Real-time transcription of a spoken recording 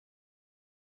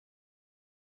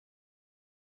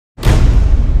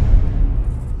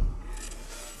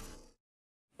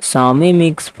Xiaomi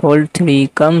Mix Fold 3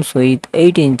 comes with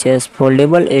 8 inches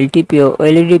foldable LTPO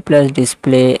LED Plus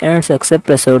display and success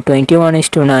ratio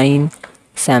 21:9.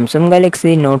 Samsung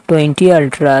Galaxy Note 20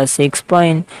 Ultra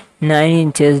 6.9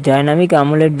 inches dynamic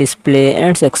AMOLED display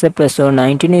and success ratio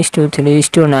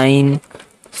 19:3:9.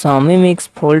 Xiaomi Mix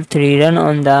Fold 3 run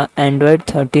on the Android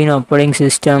 13 operating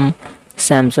system.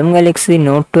 Samsung Galaxy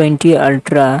Note 20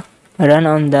 Ultra run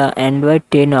on the Android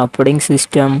 10 operating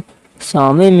system.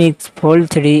 Xiaomi Mix Fold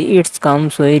 3 it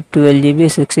comes with 12GB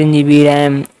 16GB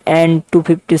RAM and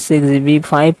 256GB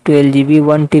 512GB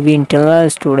 1TB internal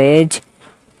storage.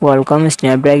 Qualcomm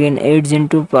Snapdragon 8 Gen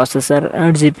 2 processor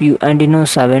and GPU Adreno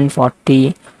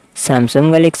 740. Samsung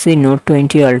Galaxy Note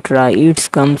 20 Ultra it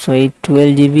comes with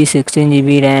 12GB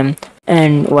 16GB RAM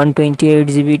and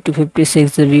 128GB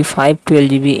 256GB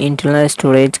 512GB internal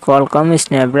storage. Qualcomm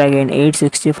Snapdragon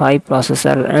 865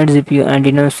 processor and GPU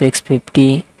Adreno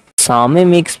 650. Xiaomi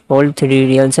Mix Fold 3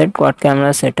 real set quad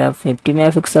camera setup 50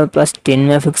 MP plus 10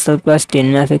 MP plus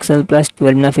 10 MP plus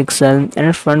 12 MP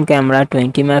and front camera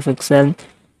 20 MP.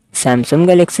 Samsung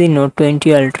Galaxy Note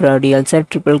 20 Ultra real set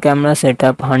triple camera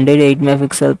setup 108 MP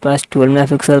plus 12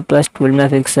 MP plus 12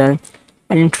 MP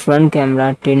and front camera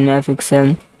 10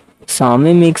 MP.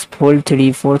 Xiaomi Mix Fold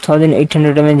 3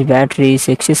 4800 mAh battery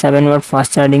 67 watt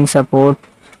fast charging support.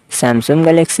 Samsung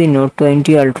Galaxy Note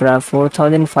 20 Ultra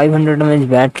 4500 mAh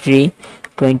battery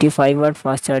 25 watt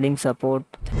fast charging support.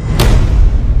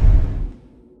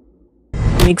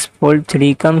 Mix Fold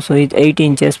 3 comes with 8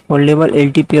 inches foldable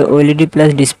LTPO OLED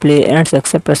Plus display and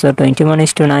success ratio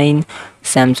 21:9.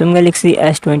 Samsung Galaxy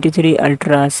S23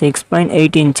 Ultra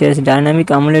 6.8 inches dynamic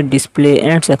AMOLED display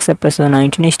and success ratio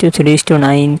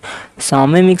 19:3:9.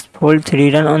 Xiaomi Mix Fold 3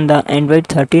 run on the Android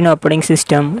 13 operating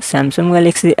system. Samsung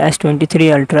Galaxy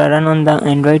S23 Ultra run on the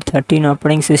Android 13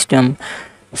 operating system.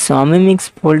 Xiaomi Mix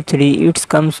Fold 3 it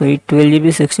comes with 12GB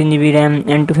 16GB RAM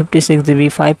and 256GB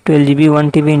 512GB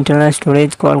 1TB internal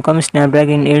storage. Qualcomm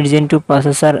Snapdragon 8 Gen 2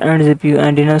 processor and GPU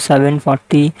Adreno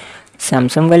 740.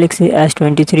 Samsung Galaxy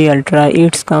S23 Ultra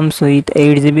it comes with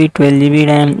 8GB 12GB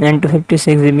RAM and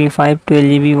 256GB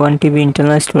 512GB 1TB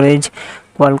internal storage.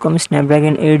 Qualcomm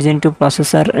Snapdragon 8 Gen 2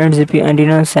 processor and GPU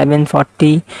Adreno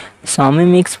 740. Xiaomi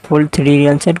Mix Fold 3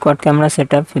 real set quad camera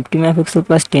setup 50 MP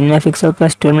plus 10 MP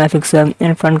plus 12 MP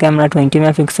and front camera 20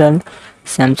 MP.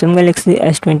 Samsung Galaxy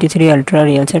S23 Ultra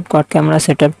real set quad camera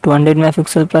setup 200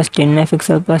 MP plus 10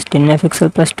 MP plus 10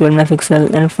 MP plus 12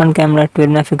 MP and front camera 12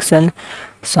 MP.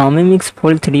 Xiaomi Mix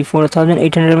Fold 3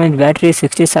 4800 mAh battery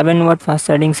 67 watt fast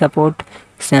charging support.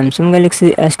 Samsung Galaxy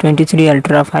S23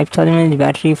 Ultra 5000 mAh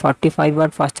battery 45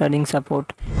 watt fast charging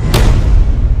support.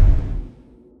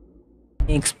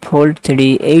 Mix Fold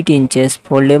 3 8 inches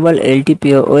foldable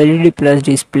LTPO OLED Plus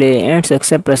display and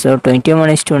success ratio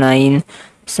 21:9.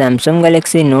 Samsung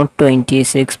Galaxy Note 20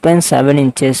 6.7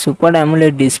 inches Super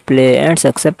AMOLED display and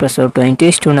success ratio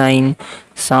 20:9.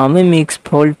 Xiaomi Mix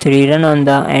Fold 3 run on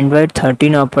the Android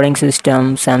 13 operating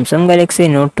system. Samsung Galaxy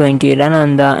Note 20 run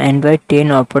on the Android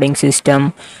 10 operating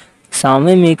system.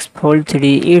 Xiaomi Mix Fold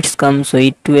 3 it comes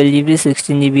with 12GB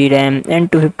 16GB RAM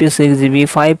and 256GB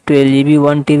 512GB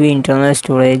 1TB internal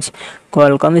storage.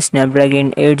 Qualcomm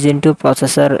Snapdragon 8 Gen 2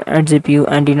 processor and GPU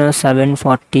Adreno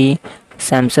 740.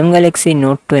 Samsung Galaxy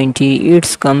Note 20 it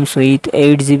comes with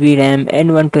 8GB RAM and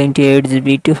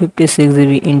 128GB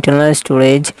 256GB internal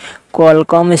storage.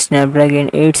 Qualcomm Snapdragon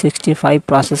 865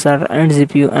 processor and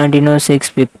GPU Adreno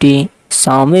 650.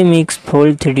 Xiaomi Mix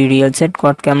Fold 3 real set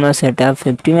quad camera setup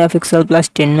 50 MP plus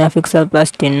 10 MP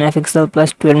plus 10 MP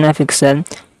plus 12 MP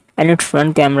and its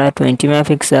front camera 20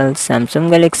 MP. Samsung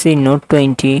Galaxy Note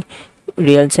 20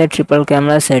 real set triple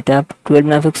camera setup 12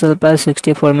 MP plus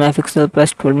 64 MP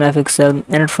plus 12 MP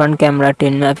and front camera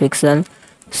 10 MP.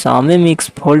 Xiaomi Mix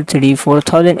Fold 3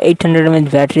 4800 mAh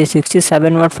battery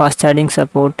 67 watt fast charging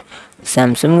support.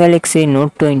 Samsung Galaxy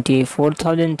Note 20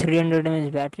 4300 mAh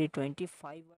battery 25 watt.